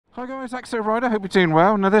Hi guys, exeter-rider, hope you're doing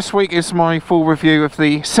well. Now this week is my full review of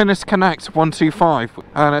the SINNIS Connect 125,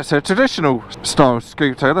 and it's a traditional style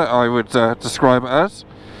scooter that I would describe it as.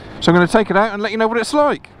 So I'm going to take it out and let you know what it's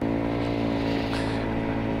like.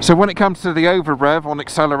 So when it comes to the over rev on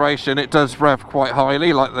acceleration, it does rev quite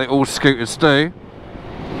highly like all scooters do.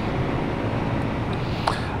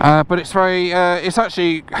 But it's very, it's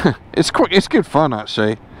actually, it's good fun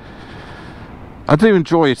actually. I do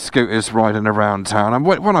enjoy scooters riding around town, and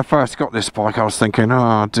when I first got this bike I was thinking,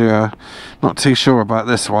 oh dear, not too sure about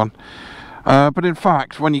this one. But in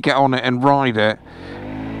fact, when you get on it and ride it,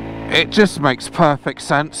 it just makes perfect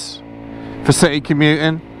sense for city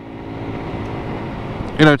commuting.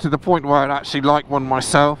 You know, to the point where I'd actually like one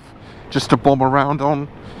myself, just to bomb around on.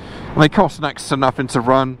 And they cost next to nothing to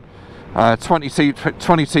run.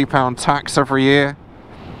 £22 tax every year,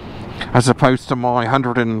 as opposed to my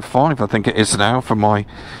 105 I think it is now for my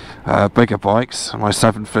bigger bikes, my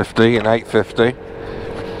 750 and 850.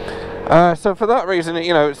 So for that reason,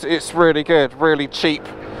 you know, it's really good, really cheap,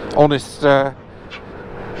 honest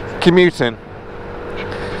commuting.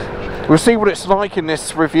 We'll see what it's like in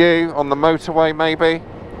this review on the motorway maybe,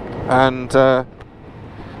 and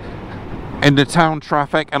in the town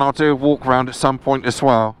traffic, and I'll do a walk around at some point as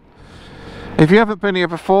well. If you haven't been here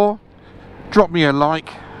before, drop me a like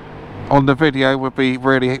on the video, would be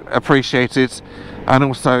really appreciated, and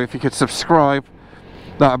also if you could subscribe,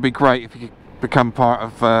 that would be great if you could become part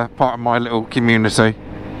of my little community.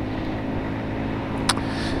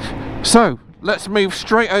 So let's move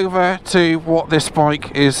straight over to what this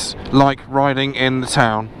bike is like riding in the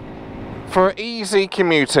town. For easy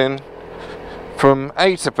commuting from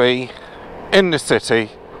A to B in the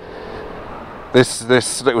city,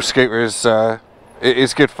 this little scooter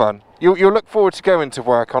is good fun. You'll look forward to going to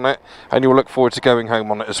work on it, and you'll look forward to going home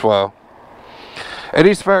on it as well. It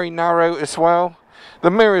is very narrow as well. The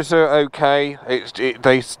mirrors are okay.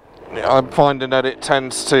 I'm finding that it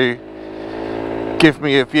tends to give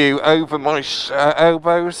me a view over my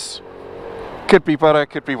elbows. Could be better,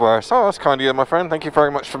 could be worse. Oh, that's kind of you, my friend. Thank you very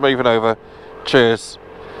much for moving over. Cheers.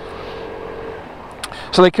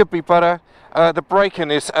 So they could be better. The braking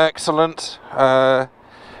is excellent.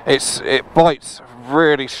 It bites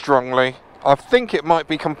really strongly. I think it might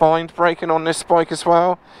be combined braking on this bike as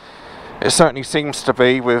well. It certainly seems to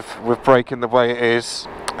be with braking the way it is.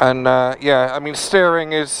 And yeah, I mean,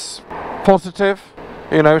 steering is positive.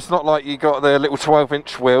 You know, it's not like you got the little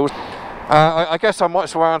 12-inch wheels. I guess I might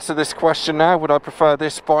as well answer this question now. Would I prefer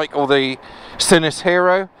this bike or the SINNIS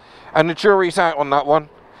Hero? And the jury's out on that one,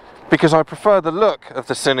 because I prefer the look of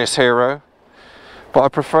the SINNIS Hero, but I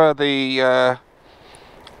prefer the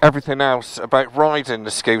everything else about riding the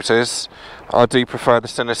scooters. I do prefer the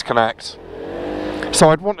SINNIS Connect. So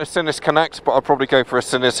I'd want a SINNIS Connect, but I'd probably go for a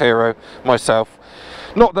SINNIS Hero myself.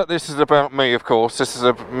 Not that this is about me, of course. This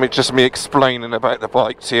is just me explaining about the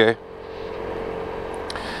bike to you.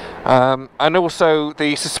 And also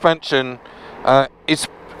the suspension is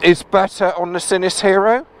better on the SINNIS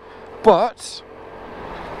Hero, but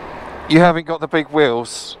you haven't got the big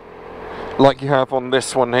wheels like you have on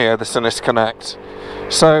this one here, the SINNIS Connect.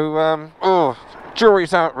 So, oh,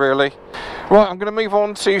 jury's out really. Right, I'm going to move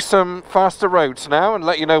on to some faster roads now and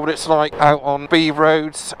let you know what it's like out on B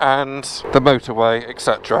roads and the motorway,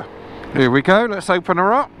 etc. Here we go, let's open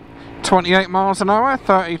her up. 28 miles an hour,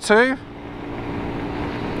 32,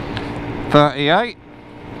 38.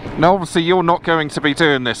 Now obviously you're not going to be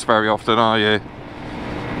doing this very often, are you?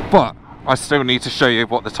 But I still need to show you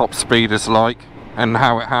what the top speed is like and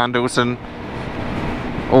how it handles and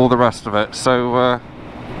all the rest of it. So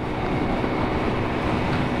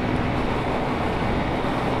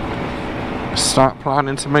start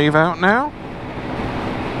planning to move out now.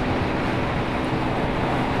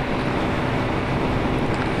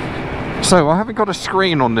 So I haven't got a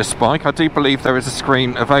screen on this bike. I do believe there is a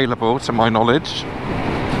screen available to my knowledge.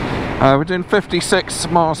 We're doing 56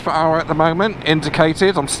 miles per hour at the moment,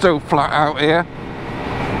 indicated. I'm still flat out here.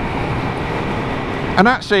 And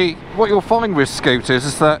actually, what you'll find with scooters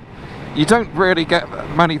is that you don't really get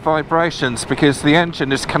many vibrations because the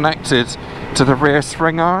engine is connected to the rear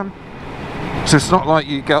spring arm. So it's not like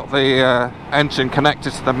you got the engine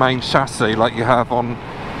connected to the main chassis like you have on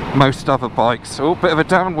most other bikes. Oh, bit of a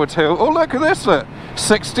downward hill. Oh, look at this, look.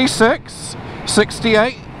 66,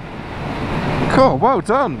 68. Cool, well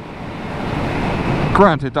done.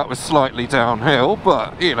 Granted, that was slightly downhill,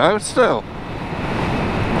 but, you know, still.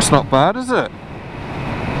 It's not bad, is it?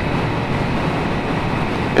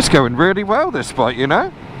 It's going really well, this bike, you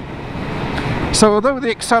know? So although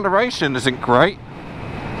the acceleration isn't great,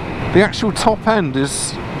 the actual top end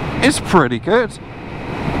is pretty good.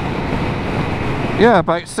 yeah,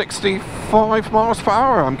 about 65 miles per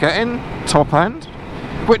hour I'm getting, top end,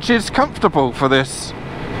 which is comfortable for this,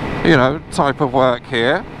 you know, type of work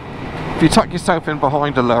here. If you tuck yourself in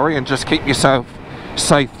behind a lorry and just keep yourself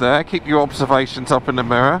safe there, keep your observations up in the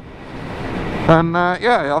mirror, and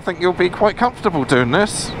yeah, I think you'll be quite comfortable doing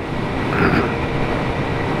this.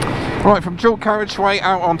 Right, from dual carriageway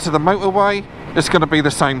out onto the motorway, it's going to be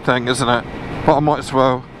the same thing, isn't it? But I might as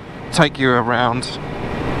well take you around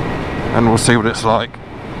and we'll see what it's like.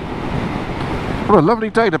 What a lovely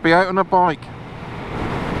day to be out on a bike.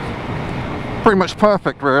 Pretty much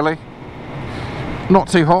perfect, really. Not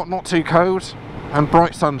too hot, not too cold, and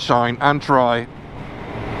bright sunshine and dry.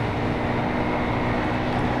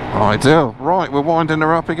 Ideal. Right, we're winding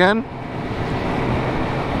her up again.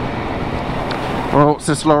 Well, what's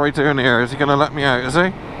this lorry doing here? Is he going to let me out, is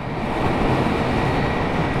he?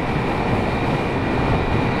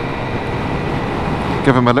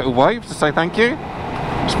 Give him a little wave to say thank you.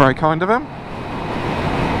 It's very kind of him.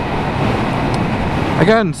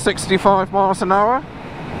 Again, 65 miles an hour.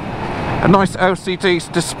 A nice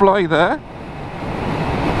LCD display there.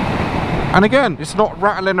 And again, it's not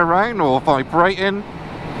rattling around or vibrating.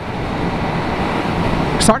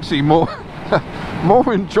 It's actually more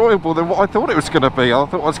more enjoyable than what I thought it was going to be. I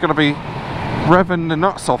thought I was going to be revving the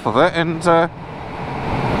nuts off of it, and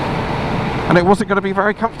it wasn't going to be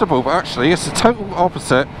very comfortable, but actually it's the total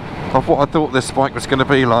opposite of what I thought this bike was going to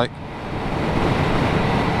be like.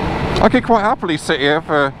 I could quite happily sit here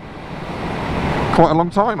for quite a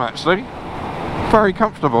long time, actually. Very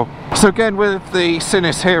comfortable. So again, with the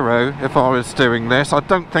SINNIS Hero, if I was doing this, I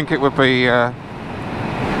don't think it would be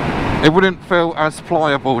it wouldn't feel as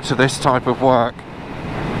pliable to this type of work.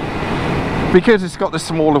 Because it's got the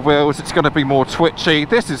smaller wheels, it's going to be more twitchy.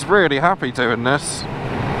 This is really happy doing this.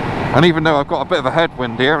 And even though I've got a bit of a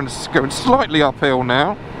headwind here and it's going slightly uphill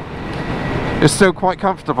now, it's still quite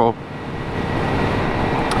comfortable.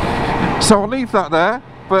 So I'll leave that there,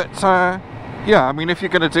 but yeah, I mean, if you're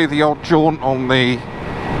going to do the odd jaunt on the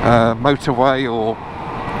motorway or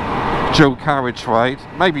dual carriageway,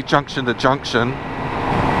 maybe junction to junction,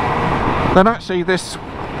 then actually this,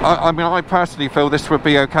 I mean, I personally feel this would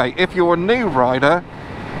be okay. If you're a new rider,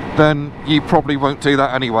 then you probably won't do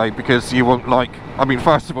that anyway, because you won't like, I mean,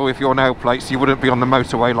 first of all, if you're on L plates, you wouldn't be on the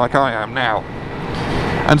motorway like I am now.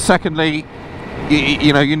 And secondly,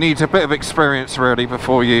 you know, you need a bit of experience really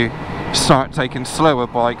before you start taking slower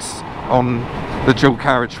bikes on the dual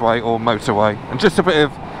carriageway or motorway, and just a bit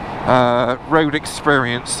of road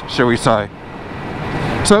experience, shall we say.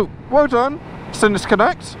 So, well done, SINNIS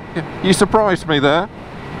Connect. You surprised me there.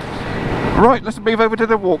 Right, let's move over to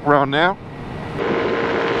the Walkaround now.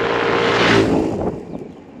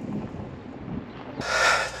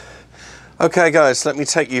 Okay guys, let me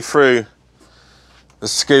take you through the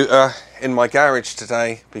scooter in my garage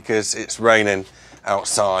today because it's raining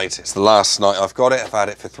outside. It's the last night I've got it. I've had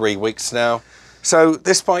it for 3 weeks now. So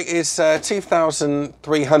this bike is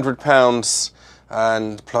 £2,300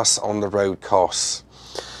 and plus on the road costs.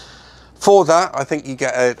 For that, I think you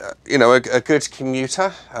get a good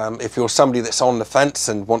commuter. If you're somebody that's on the fence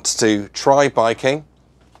and wants to try biking,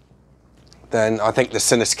 then I think the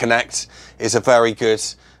SINNIS Connect is a very good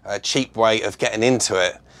cheap way of getting into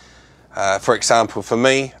it. For example, for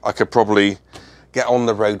me, I could probably get on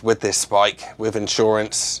the road with this bike with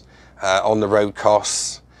insurance, on the road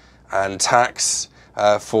costs and tax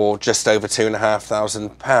for just over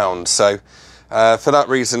 £2,500. So for that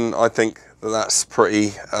reason, I think that's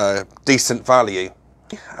pretty decent value.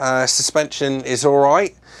 Suspension is all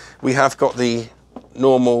right. We have got the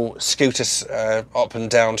normal scooter up and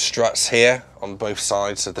down struts here on both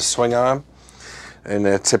sides of the swing arm in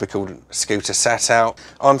a typical scooter set out.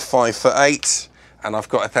 I'm 5'8" and I've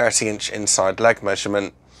got a 30-inch inside leg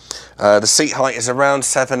measurement. The seat height is around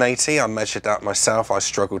 780. I measured that myself. I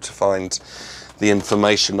struggled to find the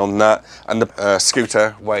information on that. And the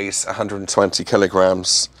scooter weighs 120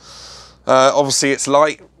 kilograms. Obviously it's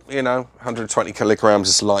light, you know, 120 kilograms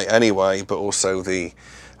is light anyway, but also the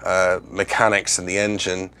mechanics and the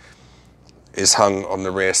engine is hung on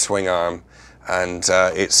the rear swing arm, and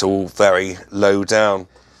it's all very low down.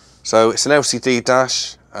 So it's an LCD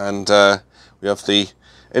dash, and we have the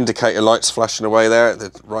indicator lights flashing away there at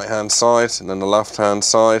the right hand side, and then the left hand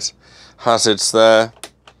side. Hazards there.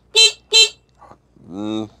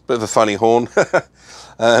 Bit of a funny horn.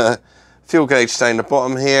 Fuel gauge down the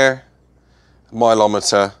bottom here.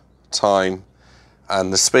 Mileometer, time,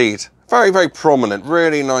 and the speed. Very, very prominent.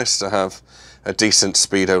 Really nice to have a decent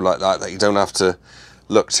speedo like that you don't have to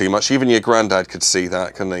look too much. Even your granddad could see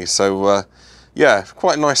that, couldn't he? So yeah,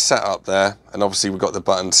 quite a nice setup there. And obviously we've got the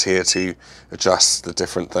buttons here to adjust the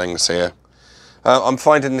different things here. I'm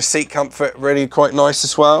finding the seat comfort really quite nice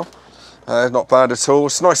as well. Not bad at all.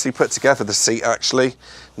 It's nicely put together, the seat actually.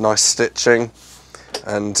 Nice stitching.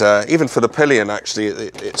 And even for the pillion actually,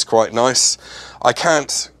 it's quite nice. I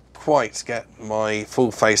can't quite get my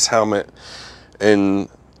full face helmet in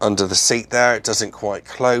under the seat there. It doesn't quite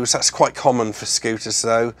close. That's quite common for scooters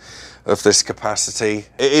though, of this capacity.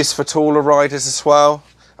 It is for taller riders as well,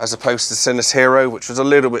 as opposed to SINNIS Hero, which was a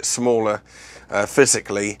little bit smaller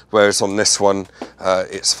physically, whereas on this one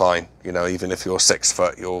it's fine. You know, even if you're 6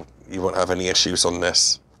 foot, you won't have any issues on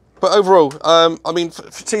this. But overall, I mean, for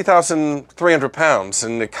 £2,300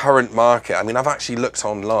 in the current market, I mean, I've actually looked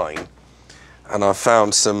online and I've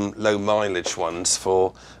found some low mileage ones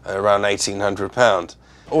for around £1,800.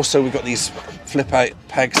 Also, we've got these flip out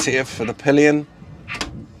pegs here for the pillion.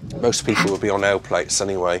 Most people will be on L plates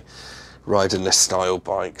anyway, riding this style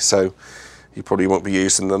bike, so you probably won't be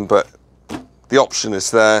using them, but the option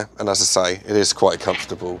is there, and as I say, it is quite a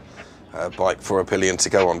comfortable bike for a pillion to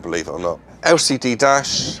go on, believe it or not. LCD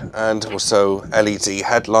dash and also LED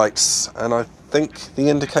headlights, and I think the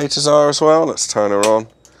indicators are as well. Let's turn her on.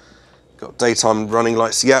 Got daytime running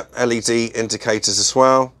lights, yep, LED indicators as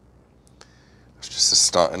well. It's just a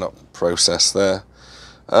starting up process there.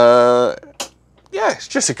 Yeah, it's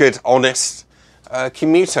just a good, honest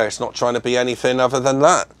commuter. It's not trying to be anything other than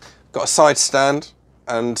that. Got a side stand,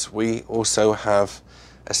 and we also have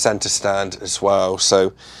a centre stand as well.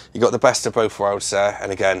 So you got the best of both worlds there.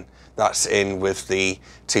 And again, that's in with the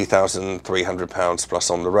 £2,300 plus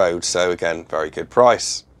on the road. So again, very good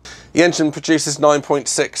price. The engine produces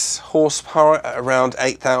 9.6 horsepower at around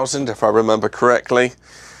 8,000, if I remember correctly.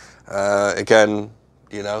 Again,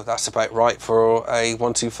 you know, that's about right for a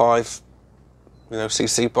 125, you know,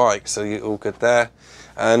 cc bike. So you're all good there.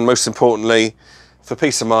 And most importantly, for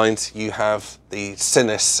peace of mind, you have the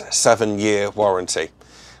SINNIS 7-year warranty,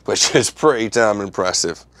 which is pretty damn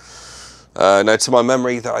impressive. Now, to my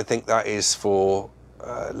memory, I think that is for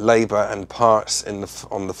labour and parts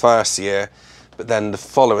on the first year, but then the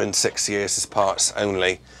following 6 years is parts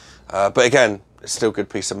only. But again, it's still good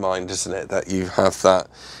peace of mind, isn't it, that you have that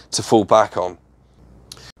to fall back on.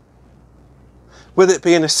 With it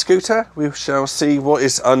being a scooter, we shall see what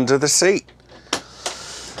is under the seat.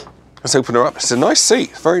 Let's open her up. It's a nice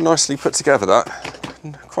seat, very nicely put together, that.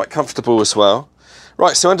 Quite comfortable as well.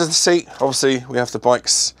 Right, so under the seat, obviously we have the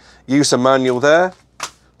bike's user manual there,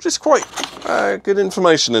 which is quite good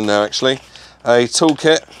information in there actually. A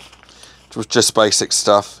toolkit with just basic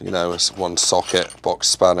stuff, you know, it's one socket, box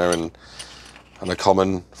spanner, and a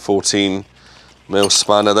common 14mm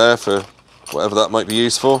spanner there for whatever that might be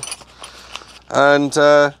used for. And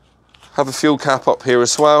have a fuel cap up here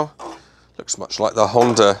as well. Looks much like the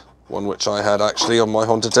Honda one which I had actually on my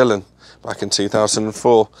Honda Dylan back in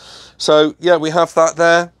 2004. So yeah, we have that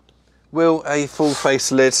there. Will a full face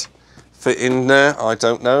lid fit in there? I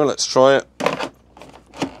don't know, let's try it.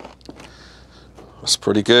 That's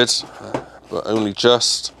pretty good, but only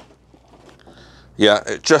just. Yeah,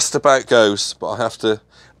 it just about goes, but I have to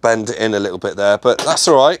bend it in a little bit there, but that's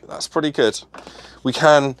all right, that's pretty good. We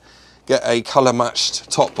can get a colour matched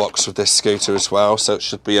top box with this scooter as well, so it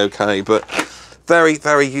should be okay, but very,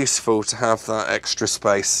 very useful to have that extra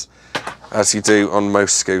space as you do on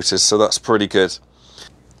most scooters, so that's pretty good.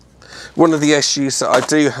 One of the issues that I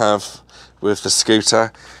do have with the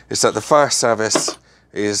scooter is that the first service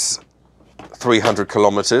is 300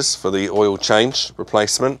 kilometers for the oil change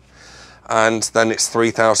replacement, and then it's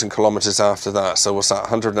 3,000 kilometers after that. So what's that,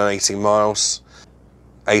 180 miles,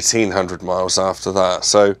 1,800 miles after that.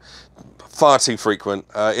 So far too frequent.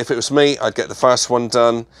 If it was me, I'd get the first one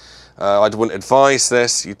done. I wouldn't advise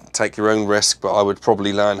this, you take your own risk, but I would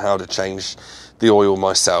probably learn how to change the oil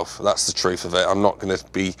myself. That's the truth of it. I'm not going to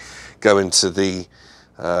be going to the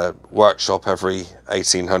workshop every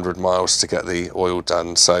 1,800 miles to get the oil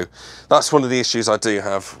done. So that's one of the issues I do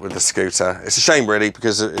have with the scooter. It's a shame really,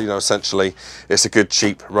 because you know, essentially it's a good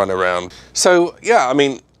cheap run around. So yeah, I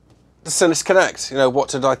mean, the SINNIS Connect, you know, what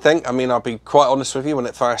did I think? I mean, I'll be quite honest with you, when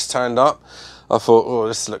it first turned up, I thought, oh,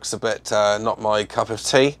 this looks a bit not my cup of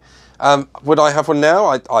tea. Would I have one now?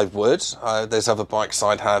 I would. There's other bikes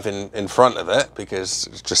I'd have in front of it, because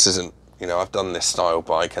it just isn't, you know, I've done this style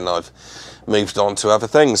bike and I've moved on to other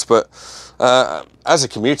things. But as a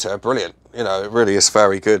commuter, brilliant. You know, it really is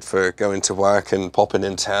very good for going to work and popping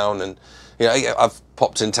in town. And, you know, I've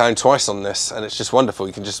popped in town twice on this, and it's just wonderful.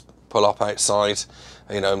 You can just pull up outside,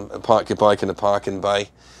 you know, and park your bike in a parking bay.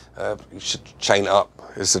 You should chain it up,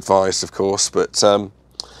 is advised, of course.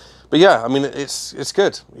 But yeah, I mean, it's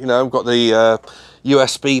good. You know, I've got the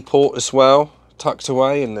USB port as well, tucked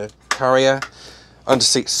away in the carrier.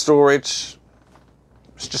 Underseat storage,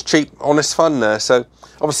 it's just cheap, honest fun there. So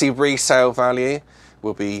obviously resale value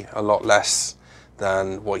will be a lot less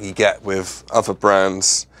than what you get with other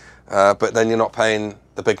brands, but then you're not paying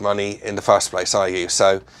the big money in the first place, are you?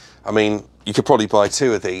 So, I mean, you could probably buy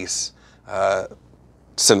 2 of these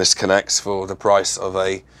SINNIS Connects for the price of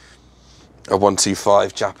a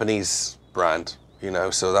 125 Japanese brand, you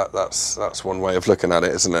know, so that's one way of looking at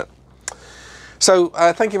it, isn't it? So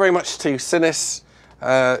thank you very much to SINNIS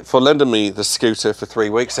for lending me the scooter for 3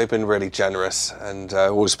 weeks. They've been really generous and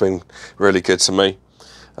always been really good to me.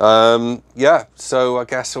 Yeah, so I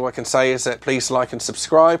guess all I can say is that please like and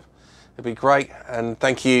subscribe. It'd be great, and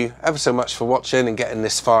thank you ever so much for watching and getting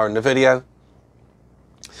this far in the video.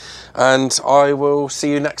 And I will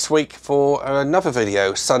see you next week for another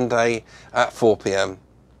video, Sunday at 4 PM.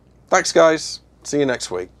 Thanks guys, see you next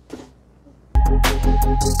week.